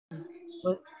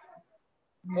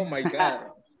Oh my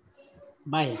God.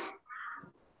 Vaya.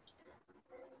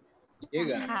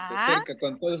 Llega, se Ajá. acerca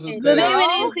con todos Good ustedes.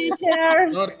 evening,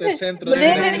 teacher. Norte, centro, Good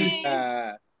evening.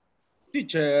 Centroamérica.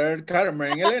 Teacher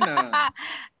Carmen Elena.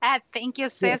 Thank you,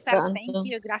 Dios César. santo. Thank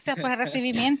you. Gracias por el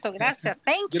recibimiento. Gracias.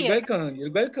 Thank You're you. welcome.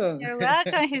 You're welcome. You're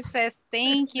welcome, he says.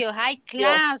 Thank you. Hi,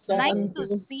 Dios class. Nice to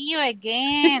santo. see you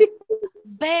again.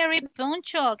 Very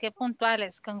punctual. Qué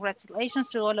puntuales. Congratulations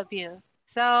to all of you.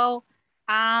 So,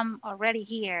 I'm already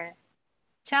here.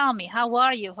 Tell me, how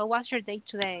are you? How was your day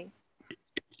today?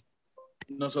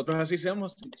 Nosotros así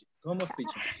somos,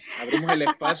 teacher. Abrimos el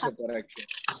espacio para que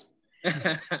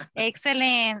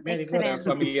Excellent, Very good. para excellent.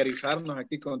 familiarizarnos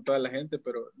aquí con toda la gente,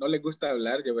 pero no les gusta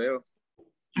hablar, yo veo.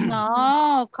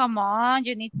 No, come on.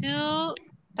 You need to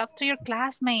talk to your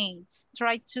classmates.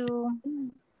 Try to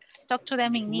talk to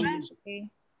them in English, okay?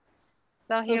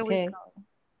 So here we Okay.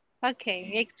 go.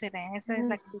 Okay, excellent. Esa es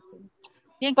la actitud.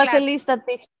 Bien, Pase claro. lista,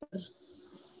 teacher.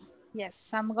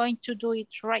 Yes, I'm going to do it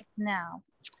right now.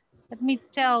 Let me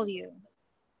tell you.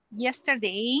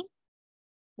 Yesterday,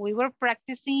 we were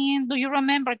practicing. Do you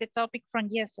remember the topic from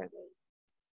yesterday?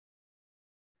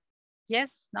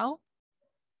 Yes? No?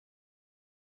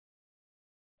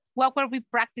 What were we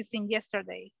practicing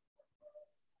yesterday?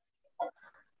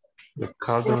 The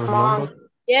cardinal number.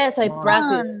 Yes, I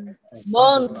practice. Months.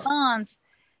 Months. Months.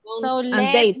 So And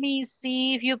let date. me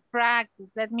see if you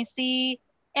practice. Let me see.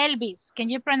 Elvis, can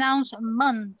you pronounce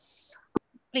months,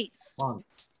 please?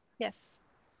 Months. Yes,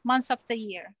 months of the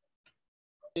year.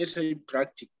 Es el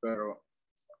práctico, pero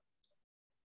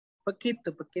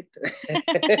poquito.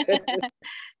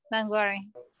 Don't worry.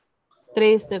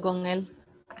 Triste con él.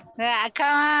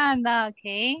 Come on,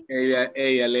 okay.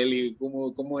 Ella, Leli,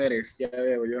 ¿cómo eres? Ya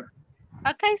veo yo.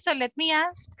 Okay, so let me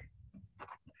ask.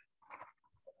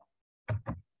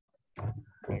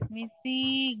 Let me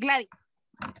see, Gladys.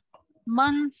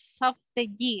 Months of the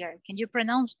year, can you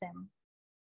pronounce them?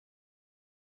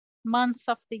 Months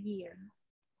of the year.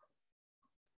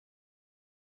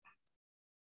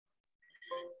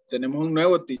 Tenemos un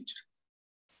nuevo teacher,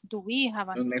 Do we have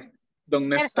a don person?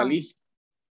 Neftalí.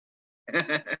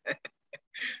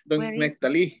 Don Where is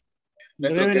Neftalí,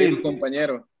 nuestro Good querido evening.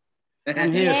 compañero.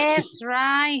 I'm here. Yes,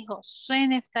 right, José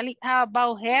Neftali. How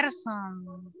about Gerson?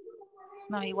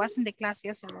 No, he was in the class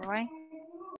yesterday, right?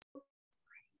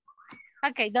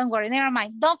 Okay, don't worry, never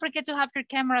mind. Don't forget to have your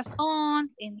cameras on,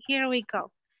 and here we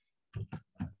go.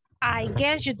 I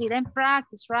guess you didn't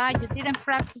practice, right? You didn't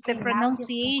practice the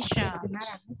pronunciation.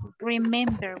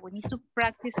 Remember, we need to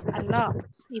practice a lot.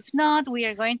 If not, we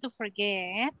are going to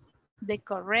forget the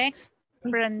correct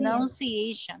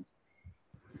pronunciation.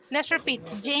 Let's repeat.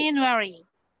 January,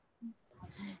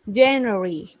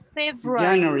 January. February.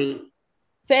 January.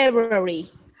 February.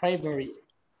 February.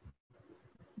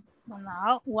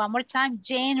 No, one more time.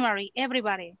 January,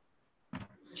 everybody.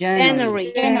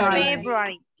 January.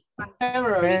 February.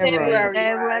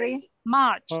 February.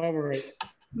 March. February.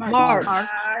 March.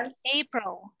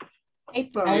 April.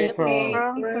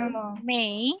 April.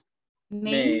 May.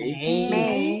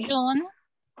 May, June.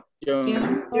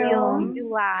 June,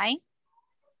 July.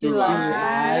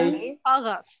 July.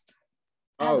 August.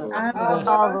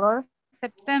 August,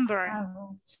 September.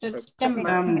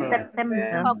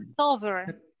 September. October.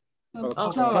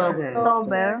 October.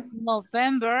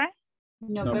 November.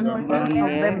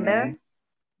 November.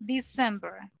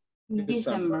 December.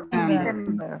 December.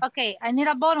 Okay, I need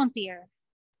a volunteer.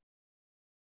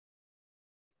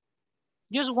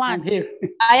 Just I'm one. here.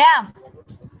 I am.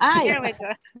 Here we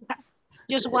go.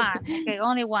 Just one. Okay,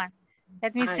 only one.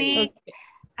 Let me see.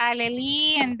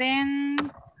 Aleli, and then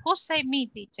who said me,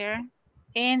 teacher?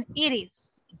 And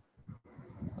Iris.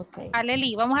 Okay.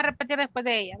 Aleli, vamos a repetir después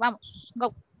de ella. Vamos,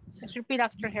 go. Let's repeat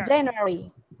after her.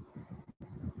 January.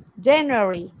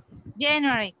 January.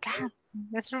 January, class.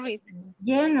 Let's repeat.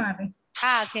 January.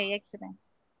 Ah, okay, excellent.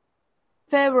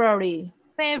 February.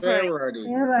 February.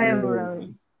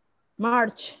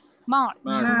 March.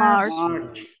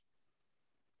 March.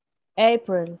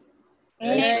 April.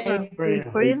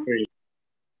 April.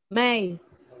 May.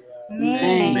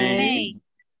 May.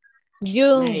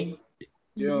 June.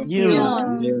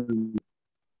 June.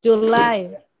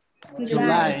 July.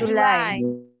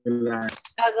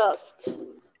 August.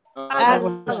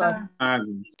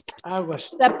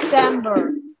 August.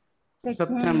 September.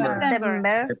 September.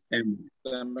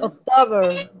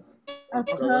 October.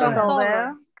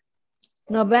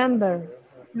 November.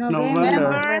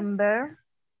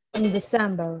 And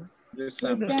December. Very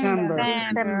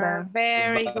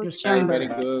good. December. Very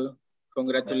good.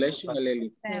 Congratulations,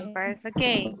 Aleli. December.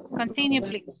 Okay, continue,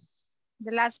 please.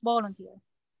 The last volunteer.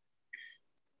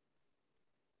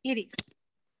 Iris.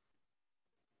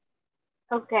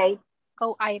 Okay.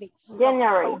 Go, Iris.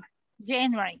 January.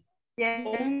 January.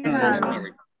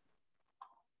 January.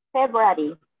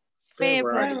 February.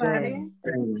 February.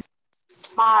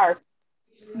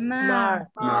 March.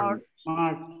 March.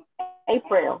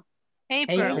 April.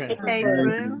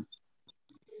 April.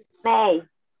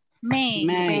 May.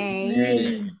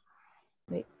 May.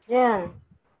 June.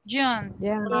 June.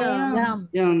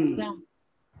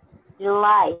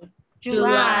 July.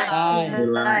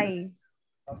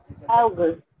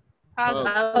 August.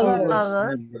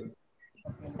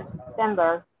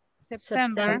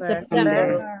 September.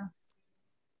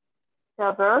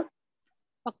 October.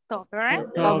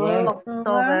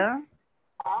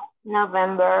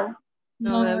 November.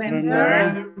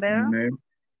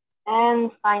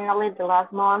 And finally, the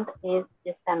last month is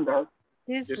December.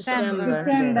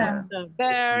 December.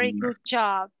 Very good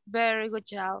job. Very good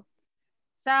job.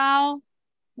 So,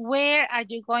 where are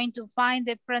you going to find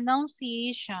the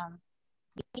pronunciation?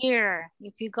 Here.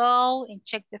 If you go and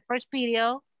check the first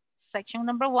video, section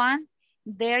number 1,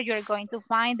 there you're going to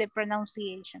find the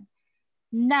pronunciation.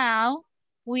 Now,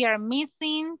 we are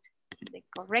missing the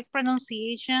correct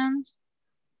pronunciation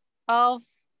of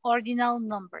ordinal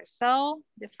numbers. So,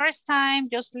 the first time,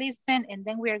 just listen and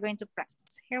then we are going to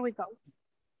practice. Here we go.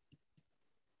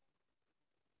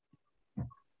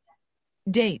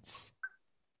 Dates.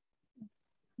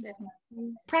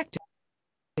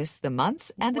 Practice the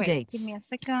months and the dates. Give me a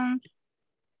second.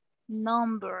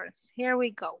 Numbers. Here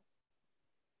we go.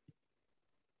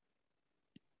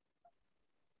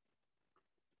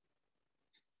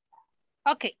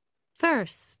 Okay.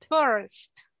 First.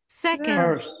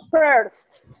 Second. Third.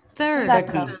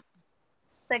 Second.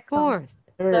 Fourth.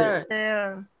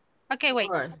 Third. Okay, wait.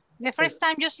 The first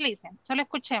time, just listen. Solo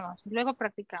escuchemos. Luego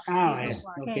practicamos.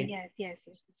 Okay. Yes.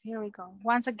 Here we go.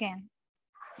 Once again.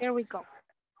 Here we go.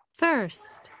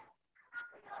 First.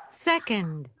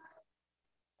 Second.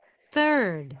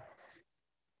 Third.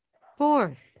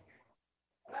 Fourth.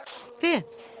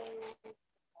 Fifth.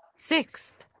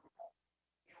 Sixth.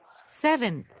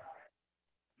 Seventh.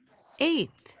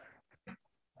 Eighth.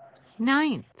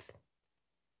 Ninth.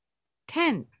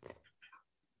 10th.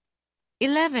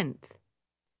 11th.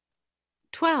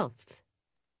 12th.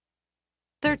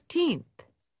 13th.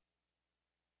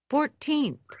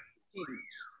 14th.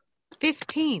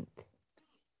 15th.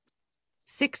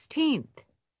 16th.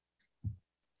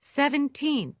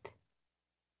 17th.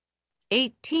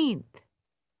 18th.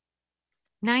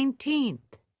 19th.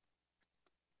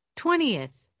 20th.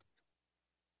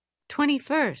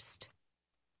 21st.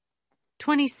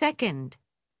 22nd.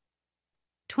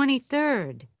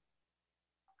 23rd.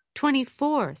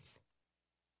 24th.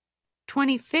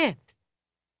 25th.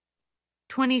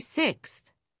 26th.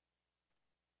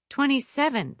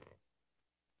 27th.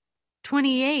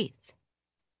 28th.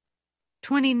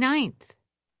 29th.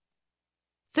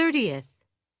 30th.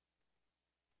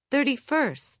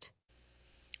 31st.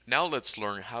 Now let's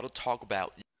learn how to talk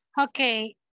about.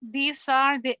 Okay, these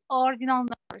are the ordinal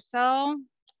numbers. So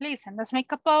listen, let's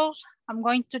make a pause. I'm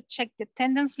going to check the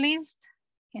attendance list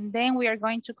and then we are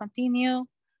going to continue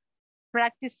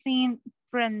practicing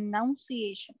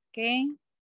pronunciation, okay?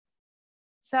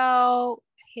 So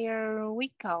here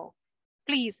we go.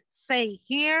 Please say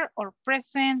here or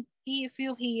present if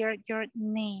you hear your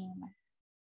name.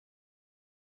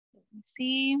 Let me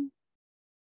see.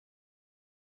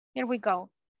 Here we go.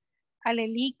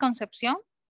 Aleli Concepción.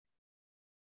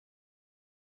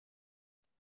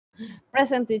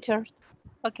 Present, teacher.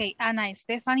 Okay, Ana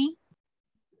Stephanie.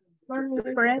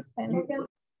 Present.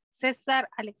 César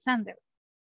Alexander.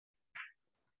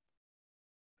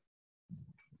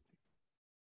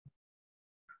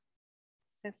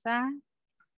 César.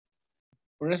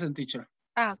 Present, teacher.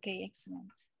 Ah, okay,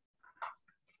 excellent.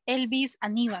 Elvis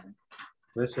Aníbal.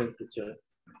 Present, teacher.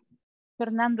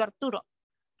 Fernando Arturo.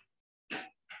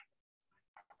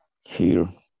 Here.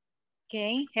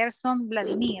 Okay, Gerson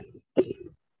Vladimir.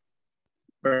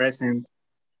 Present.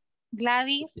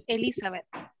 Gladys Elizabeth.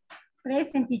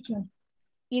 Present, teacher.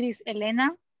 Iris Elena.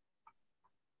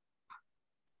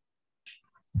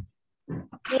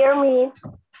 Hear me.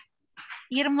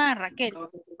 Irma Raquel.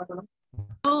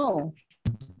 Oh.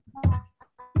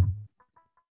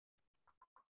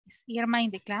 Is Irma in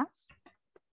the class?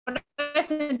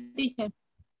 Present, teacher.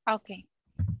 Okay,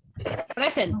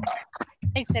 Present.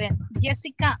 excellent.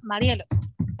 Jessica Marielo.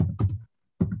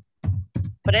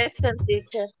 Present,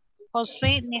 teacher.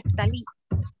 José Neftalí.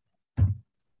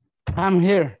 I'm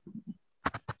here.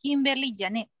 Kimberly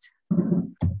Janet.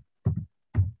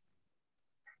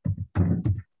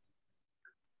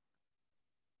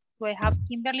 Do I have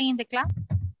Kimberly in the class?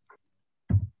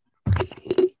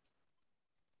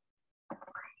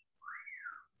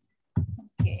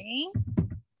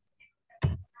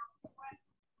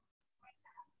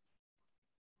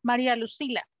 María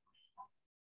Lucila.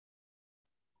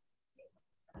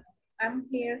 I'm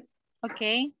here.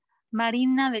 Ok.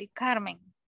 Marina del Carmen.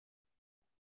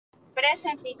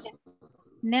 Present, teacher.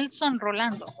 Nelson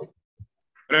Rolando.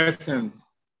 Present.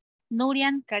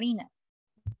 Nurian Karina.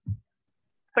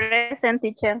 Present,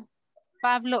 teacher.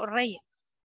 Pablo Reyes.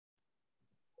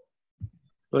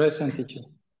 Present, teacher.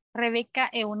 Rebeca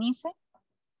Eunice.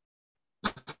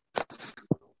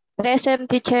 Present,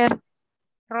 teacher.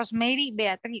 Rosemary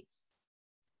Beatriz.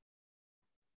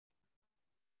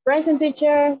 Present,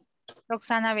 teacher.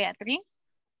 Roxana Beatriz.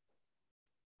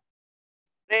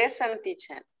 Present,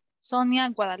 teacher. Sonia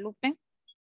Guadalupe.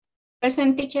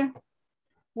 Present, teacher.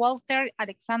 Walter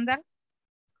Alexander.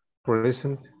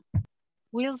 Present.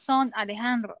 Wilson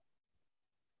Alejandro.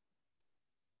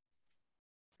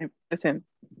 Present.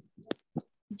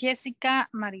 Jessica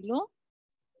Marilu.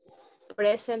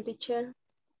 Present, teacher.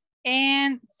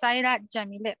 And Zaira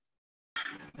Jamilet.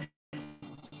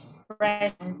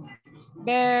 Present.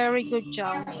 Very good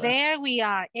job. There we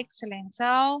are. Excellent.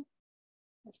 So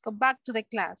let's go back to the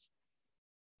class.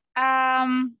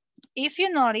 If you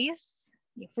notice,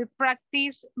 if we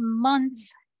practice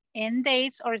months and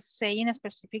dates or saying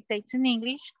specific dates in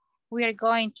English, we are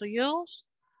going to use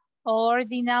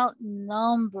ordinal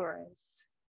numbers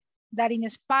that in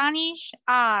Spanish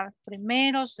are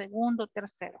primero, segundo,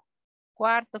 tercero,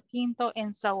 cuarto, quinto,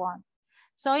 and so on.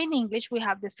 So in English, we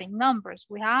have the same numbers.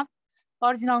 We have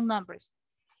ordinal numbers.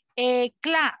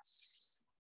 Class.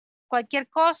 Cualquier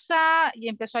cosa, y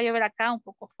empezó a llover acá un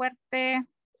poco fuerte,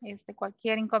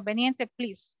 cualquier inconveniente,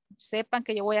 please, sepan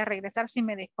que yo voy a regresar si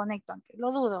me desconecto, aunque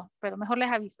lo dudo, pero mejor les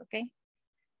aviso, ¿ok?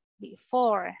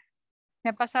 Before.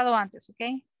 Me ha pasado antes,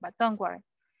 ¿ok? But don't worry.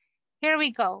 Here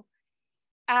we go.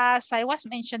 As I was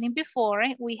mentioning before,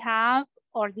 we have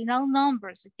ordinal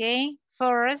numbers, okay?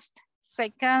 First,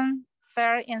 second,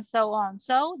 third, and so on.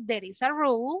 So there is a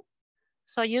rule,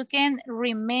 so you can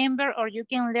remember or you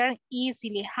can learn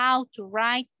easily how to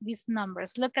write these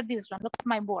numbers. Look at this one, look at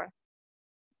my board.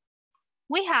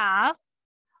 We have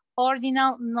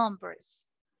ordinal numbers,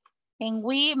 and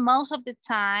most of the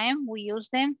time, we use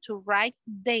them to write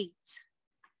dates.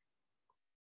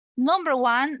 Number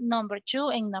 1, number 2,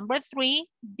 and number 3,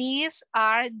 these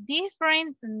are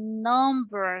different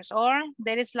numbers, or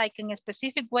there is like a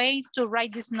specific way to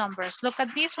write these numbers. Look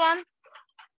at this one.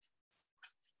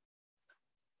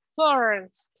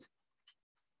 First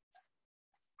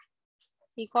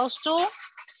equals to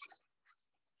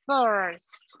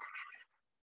first.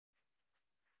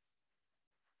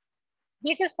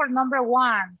 This is for number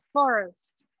 1,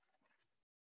 first.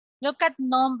 Look at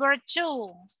number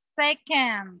 2.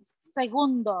 Second,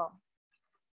 segundo.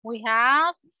 We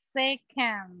have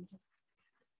second.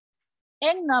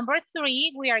 And number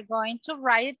 3, we are going to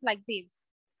write it like this.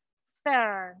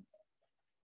 Third.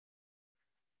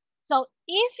 So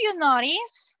if you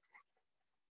notice,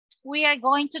 we are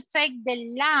going to take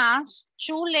the last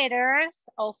 2 letters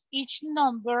of each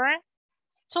number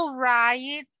to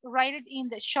write it in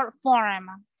the short form.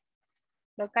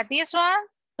 Look at this one.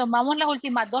 Tomamos las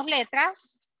últimas 2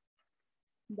 letras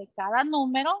de cada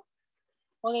número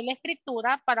o de la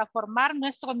escritura para formar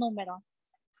nuestro número.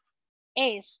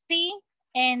 Es T,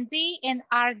 ND, and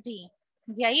RD.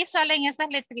 De ahí salen esas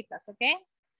letritas, ¿ok?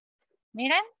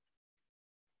 Miren.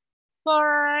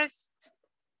 First,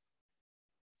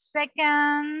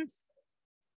 second,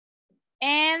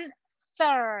 and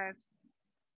third.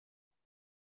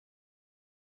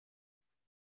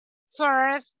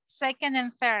 First, second,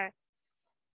 and third.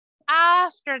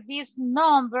 After these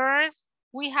numbers,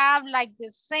 we have like the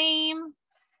same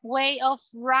way of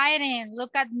writing.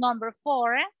 Look at number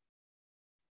 4.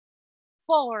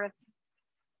 Fourth.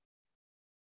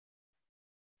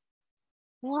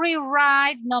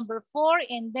 Rewrite number 4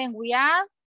 and then we have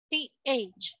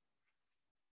TH.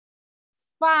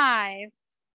 5.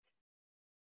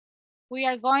 We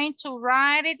are going to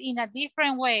write it in a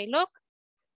different way. Look.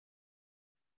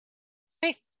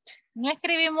 Fifth. No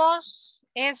escribimos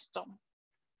esto.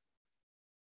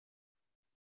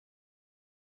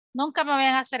 Nunca me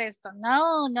vayan a hacer esto.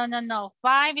 No, no, no, no.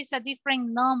 5 is a different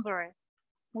number.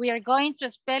 We are going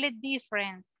to spell it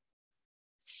different.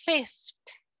 Fifth.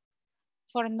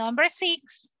 For number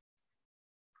 6,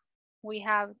 we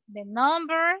have the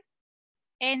number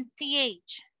and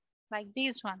TH, like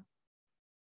this one.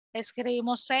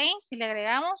 Escribimos 6 y le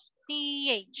agregamos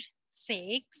TH.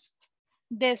 Sixth.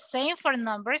 The same for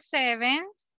number 7.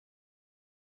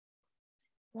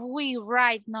 We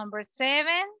write number 7.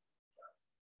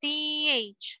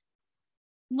 TH.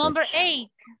 Number 8.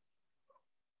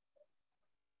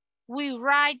 we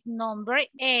write number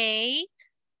 8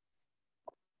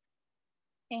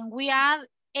 and we add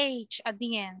H at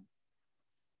the end.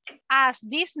 As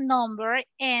this number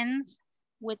ends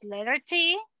with letter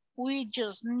T, we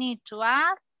just need to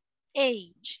add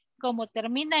H. Como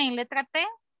termina en letra T,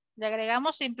 le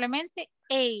agregamos simplemente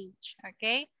H,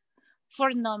 okay?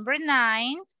 For number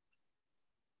 9,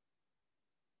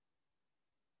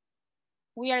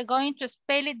 we are going to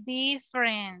spell it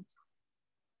different.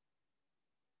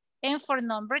 And for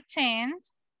number 10,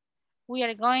 we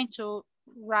are going to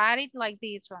write it like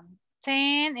this one.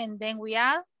 10, and then we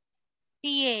add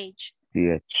TH.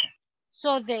 TH.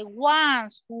 So the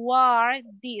ones who are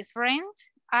different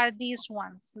are these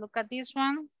ones. Look at this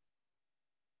one.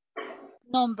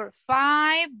 Number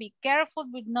 5, be careful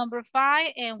with number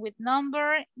 5 and with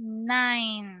number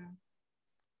 9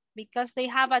 because they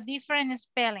have a different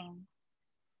spelling.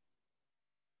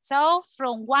 So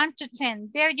from 1 to 10,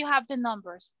 there you have the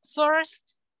numbers.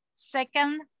 First,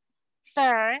 second,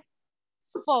 third,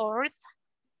 fourth,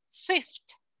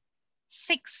 fifth,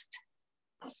 sixth,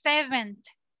 seventh,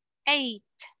 eighth,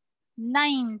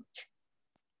 ninth,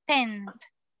 10th.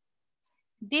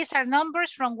 These are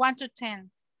numbers from 1 to 10.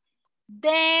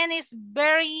 Then it's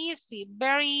very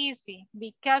easy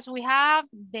because we have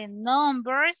the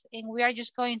numbers and we are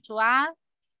just going to add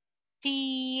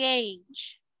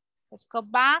TH. Let's go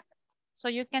back so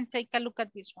you can take a look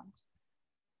at these ones.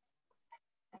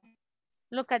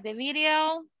 Look at the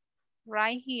video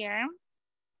right here.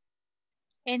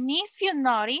 And if you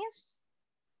notice,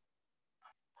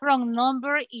 from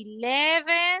number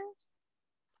 11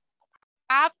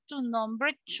 up to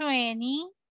number 20,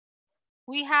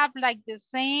 we have like the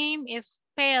same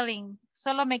spelling.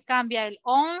 Solo me cambia el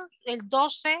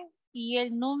 12 y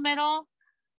el número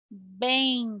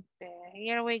 20.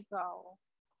 Here we go.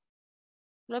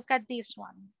 Look at this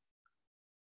one.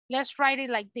 Let's write it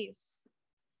like this.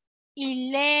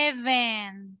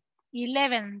 11,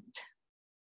 11th.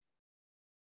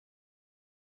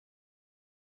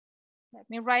 Let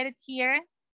me write it here.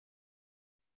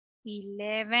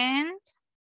 11th.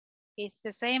 It's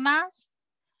the same as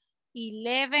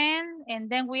 11, and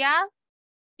then we add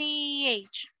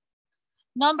TH.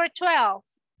 Number 12.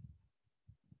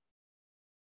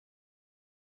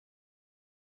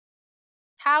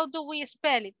 How do we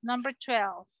spell it? Number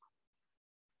 12.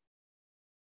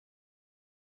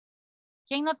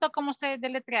 ¿Quién notó cómo se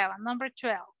deletreaba? Number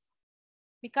 12.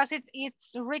 Because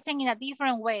it's written in a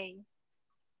different way.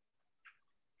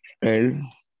 L,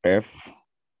 F,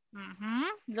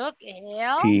 Look,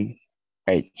 L, T,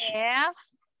 H. F,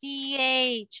 T,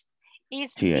 H.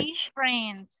 It's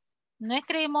different. No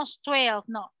escribimos 12,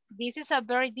 no. This is a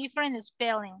very different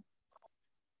spelling.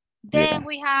 Then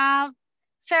we have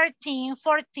 13,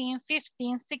 14,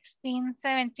 15, 16,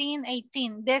 17,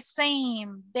 18. The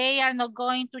same. They are not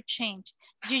going to change.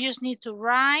 You just need to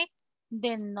write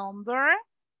the number.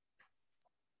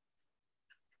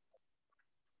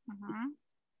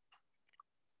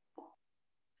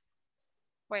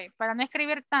 Wait, para no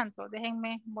escribir tanto,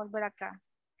 déjenme volver acá.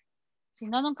 Si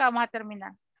no, nunca vamos a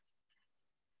terminar.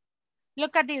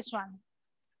 Look at this one.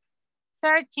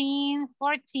 13,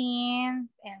 14,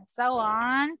 and so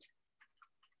on.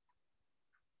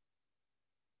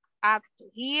 Up to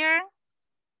here.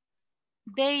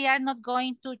 They are not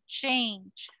going to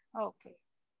change. Okay.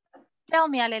 Tell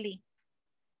me, Aleli.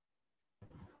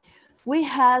 We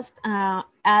have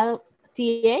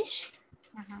LTH.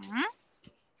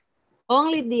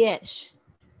 Only the H.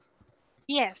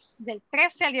 Yes, del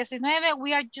 13 al 19,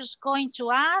 we are just going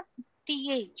to add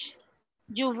TH.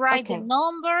 You write the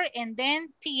number and then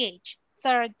TH.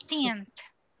 13th,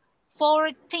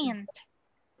 14th,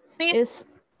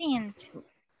 15th,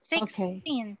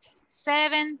 16th,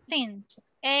 17th,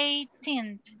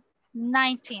 18th,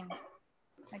 19th.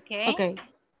 Okay.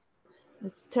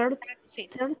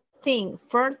 13th,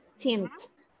 14th,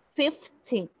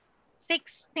 15th,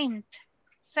 16th,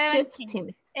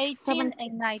 17th, 18th,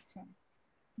 and 19th.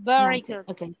 Very good.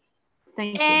 Okay.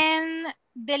 Thank you. And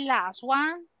the last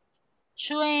one,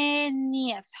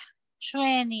 20th.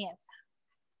 20th.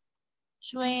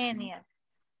 20th.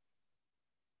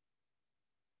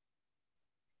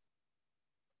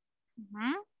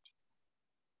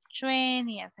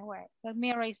 20th. Wait, let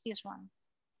me erase this one.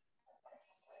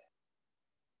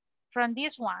 From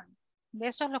this one. De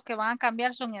esos los que van a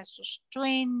cambiar son esos.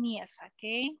 20th,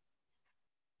 ok.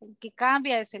 El que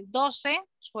cambia es el 12,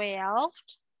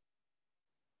 12th.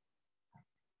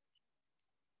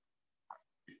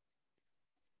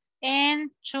 And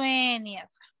 20th.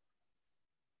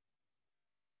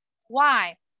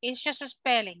 Why? It's just a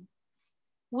spelling.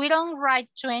 We don't write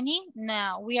 20.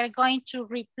 No, we are going to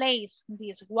replace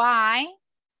this Y.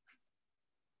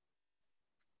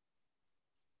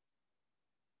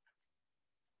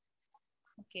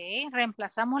 Ok,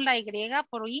 reemplazamos la Y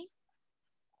por I.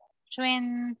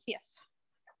 20th.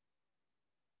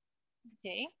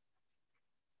 Okay.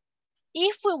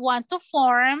 If we want to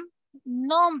form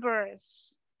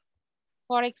numbers,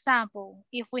 for example,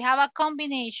 if we have a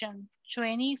combination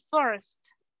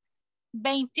 21st,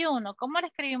 21, ¿cómo lo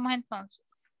escribimos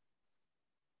entonces?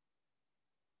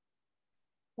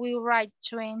 We write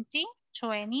 20,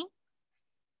 20,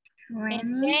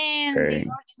 and then the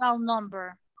ordinal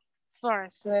number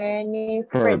first.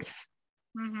 21st.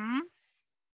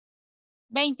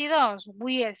 22,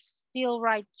 we still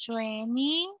write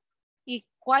 20. ¿Y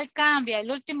cuál cambia? El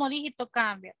último dígito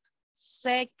cambia.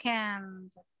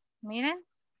 Second. Miren.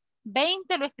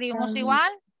 20 lo escribimos igual.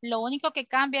 Lo único que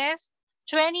cambia es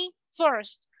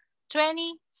 21st,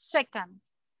 22nd,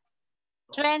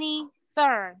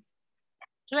 23rd,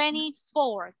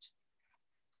 24th,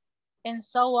 and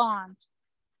so on.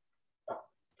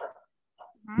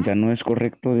 Ya no es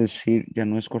correcto decir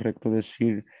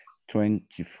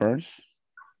 21st.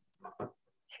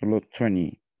 Solo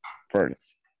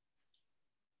 21st.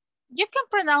 You can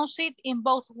pronounce it in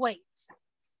both ways.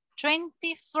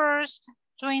 21st,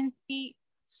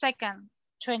 22nd,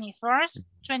 21st,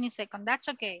 22nd. That's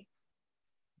okay.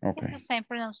 Okay. It's the same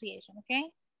pronunciation,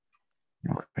 okay?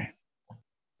 Okay.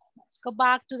 Let's go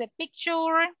back to the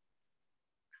picture.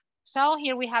 So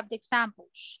here we have the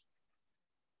examples.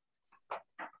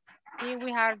 Here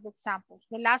we have the examples,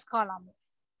 the last column.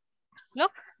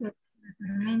 Look.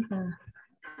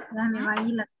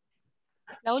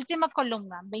 La última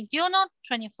columna, 21,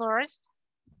 21st,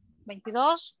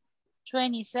 22,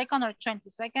 22nd or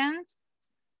 22nd,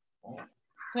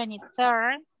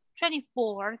 23rd,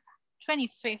 24th,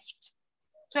 25th,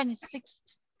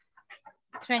 26th,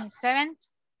 27th,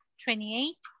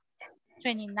 28th,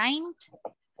 29th,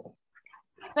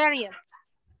 30th,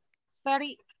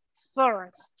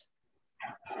 31st.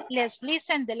 Let's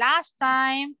listen the last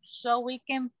time so we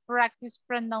can practice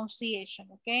pronunciation,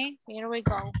 okay? Here we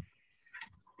go.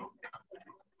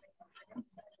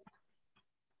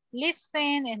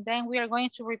 Listen, and then we are going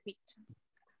to repeat.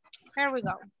 Here we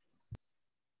go.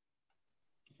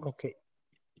 Okay.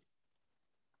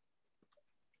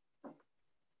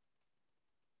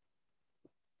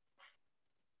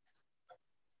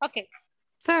 Okay.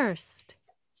 First.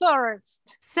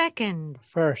 First. Second.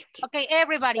 First. Okay,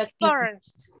 everybody.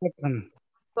 First. Second.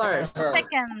 First.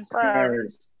 Second.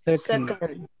 First. Second.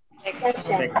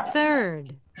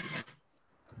 Third.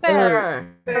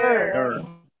 Third. Third.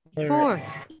 Fourth.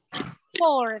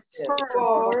 Fourth.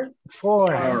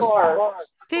 Fourth.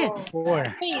 Fifth.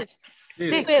 Fourth. Fifth.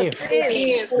 Sixth.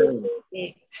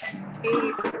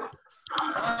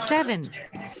 Seventh.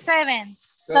 Seventh.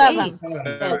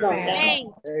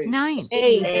 Eighth.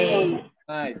 Eighth.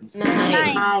 Ninth.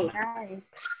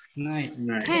 Ninth.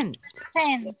 Tenth.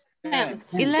 10th,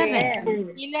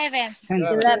 11th. 11th,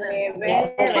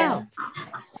 12th.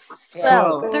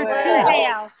 13th.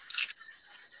 12th,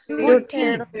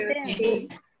 14th.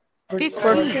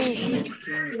 15th.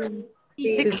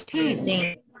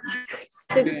 16th.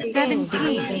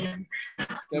 17th.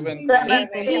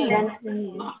 18th.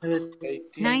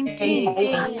 19th.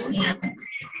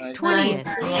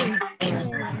 20th.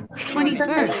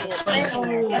 21st.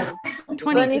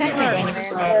 22nd.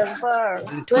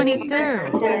 23rd.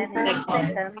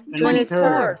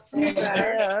 24th.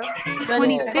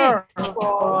 25th.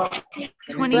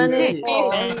 26th.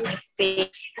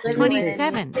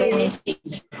 27th.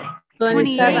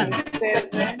 28th.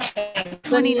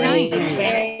 29th.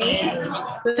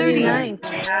 30th.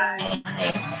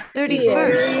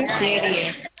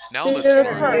 31st. Now let's learn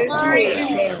how to talk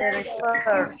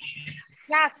about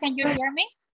Class, can you hear me?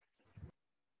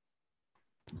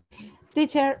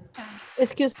 Teacher,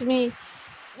 excuse me.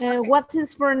 What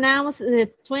is pronounced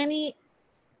 20th?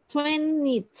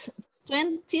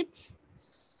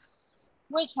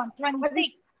 Which one?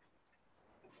 26.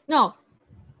 No.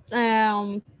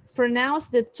 Pronounce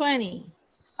the 20.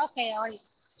 Okay, all right.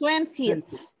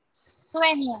 20th.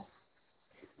 20th.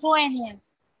 20th.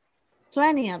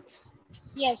 20th.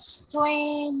 Yes,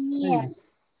 20th.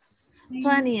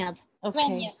 20th. Okay.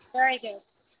 20th. Very good.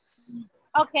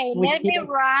 Okay, let me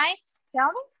write.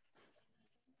 Tell me.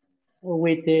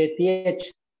 With the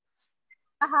TH.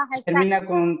 Exactly. Termina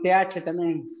con TH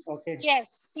también. Okay.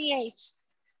 Yes, TH.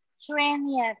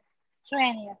 20th.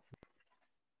 20th.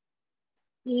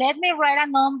 Let me write a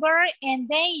number and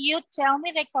then you tell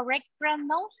me the correct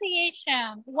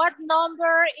pronunciation. What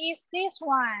number is this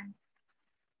one?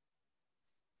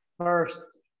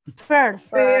 First. First.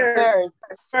 First.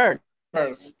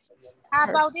 How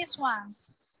about this one?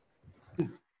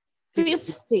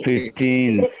 50.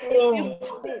 15.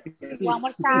 One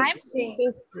more time.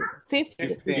 50.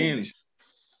 15.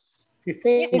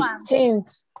 This one.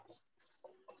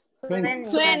 20.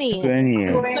 20.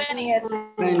 20.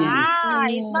 Ah,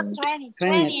 it's not 20.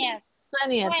 20th.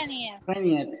 20th.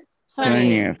 20th.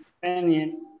 20.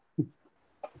 20th.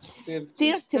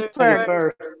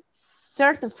 31st.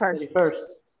 31st.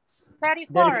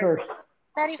 31st.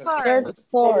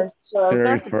 31st.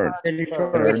 31st.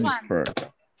 31st. This one.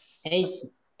 8.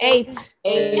 8.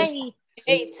 8.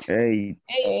 8.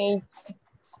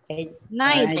 8.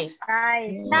 9.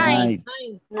 9.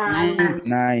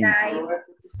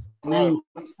 9.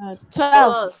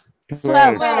 12.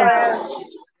 12.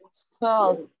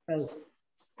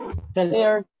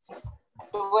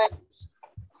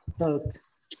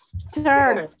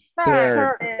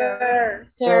 3rd.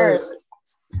 Third.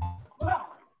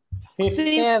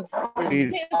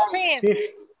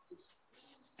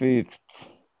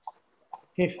 5th.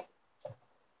 Fifth.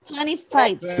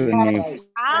 25. 25.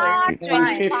 Ah,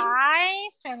 25.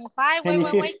 25th.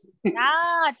 25. Wait.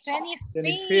 Ah, 25th.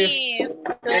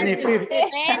 25th. 25th.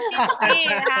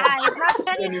 Ah, it's not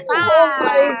 25. Oh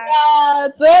my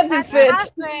God. 25th.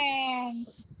 This one.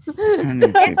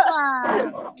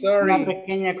 Sorry. Una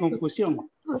pequeña confusión.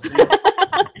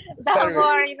 Don't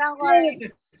worry, don't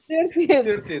worry.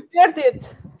 30th.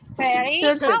 30th.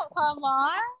 30th. Oh, come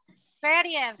on.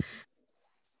 30th.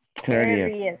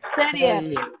 30th.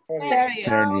 30th.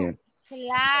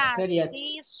 Class, 30th.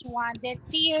 this one, the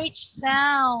TH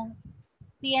sound.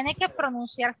 Tiene que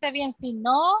pronunciarse bien. Si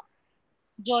no,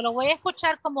 yo lo voy a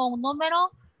escuchar como un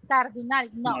número cardinal.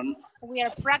 No, we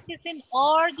are practicing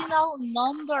ordinal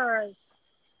numbers.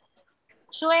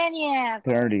 20th.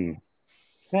 30.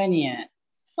 20th.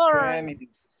 Third.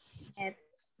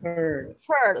 Third.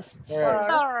 First.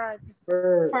 Third.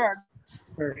 Third.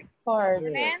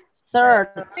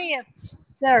 Fifth.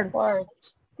 Third.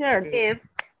 Third.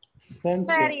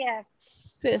 30th.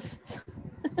 Fifth.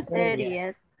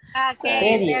 30th.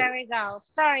 Okay, 30th. there we go.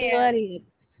 30th.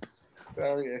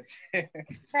 30th.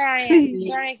 30th.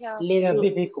 Very good. Little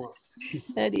difficult.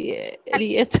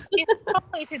 30th.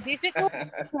 Is it difficult?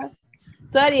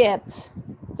 30th.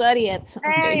 30th. Okay.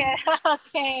 30th.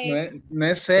 Okay. No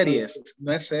es series.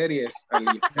 No es series.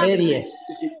 Ali. 30th.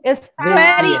 It's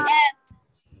 30th.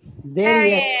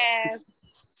 30th.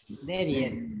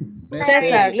 30th. No es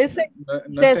César, series. listen.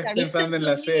 No César, estés pensando en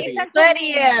la serie.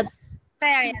 30th.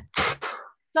 30th.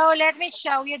 So let me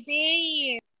show you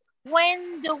this.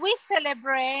 When do we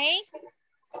celebrate?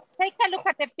 Take a look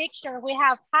at the picture. We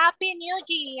have Happy New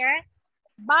Year,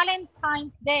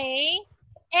 Valentine's Day,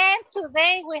 and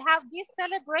today we have this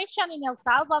celebration in El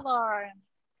Salvador.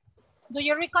 Do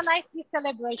you recognize this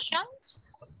celebration?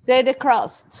 The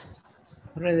cross.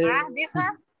 This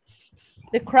one?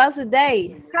 The cross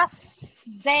day. Cross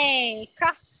Day.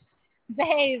 Cross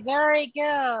Day. Very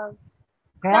good.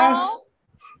 Cross. So,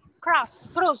 cross.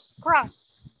 Cross.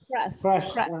 Cross. Cross.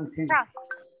 Cross.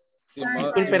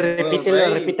 Disculpe,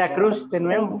 repita cruz de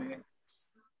nuevo.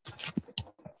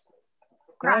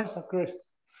 Cross o cruz.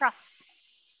 Cross.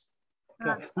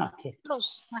 Okay.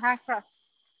 Cruz.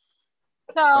 Cross.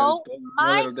 So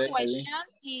my Mother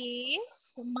Day,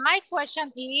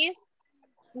 question is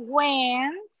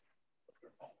when,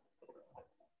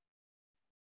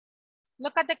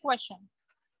 look at the question.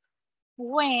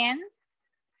 When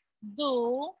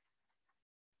do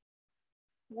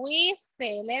we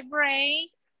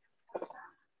celebrate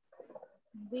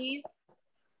this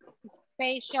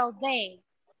special day?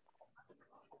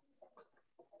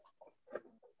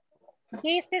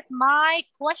 This is my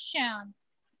question.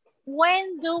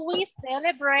 When do we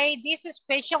celebrate these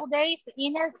special days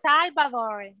in El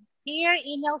Salvador? Here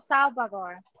in El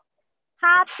Salvador.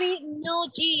 Happy New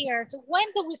Year. So when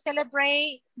do we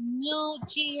celebrate New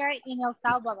Year in El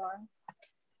Salvador?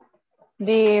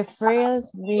 The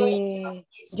first, the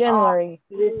January.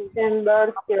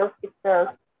 December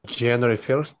 31st. January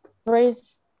 1st.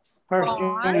 First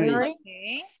January.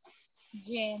 Okay.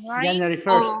 January. January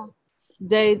 1st.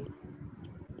 Date.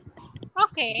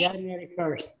 Okay. January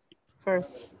 1st.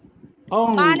 First.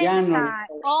 On January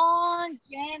 1st. On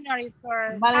January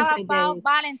 1st. Valentine's How about Day.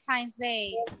 Valentine's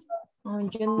Day? on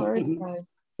January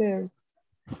 3rd.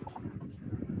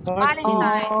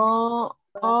 Valentine.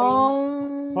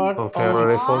 On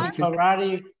February on 14th.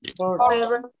 February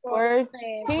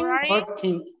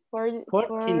 14th.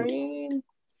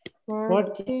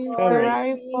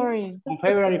 On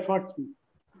February 14th.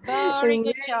 Very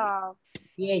good job.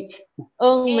 PH.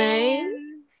 On May.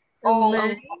 And On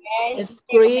May.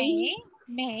 Spring.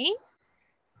 May.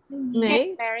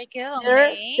 May. Very good.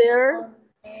 Third, May. third,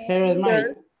 Third May.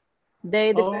 third.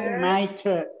 Day, the Oh, May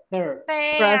third.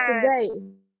 cross Third. day.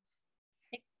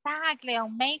 Exactly,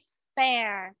 on May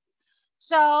 3rd.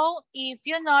 So, if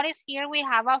you notice here, we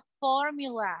have a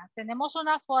formula. Tenemos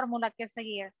una fórmula que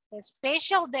seguir. A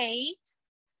special date.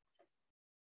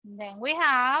 Then we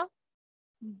have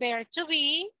verb to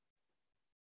be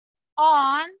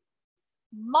on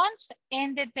month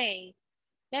and the day.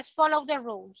 Let's follow the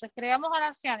rules. Escribamos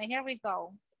oraciones. Here we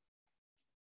go.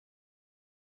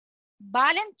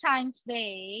 Valentine's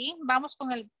Day. Vamos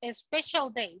con el special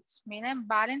dates. Miren,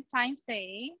 Valentine's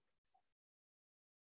Day.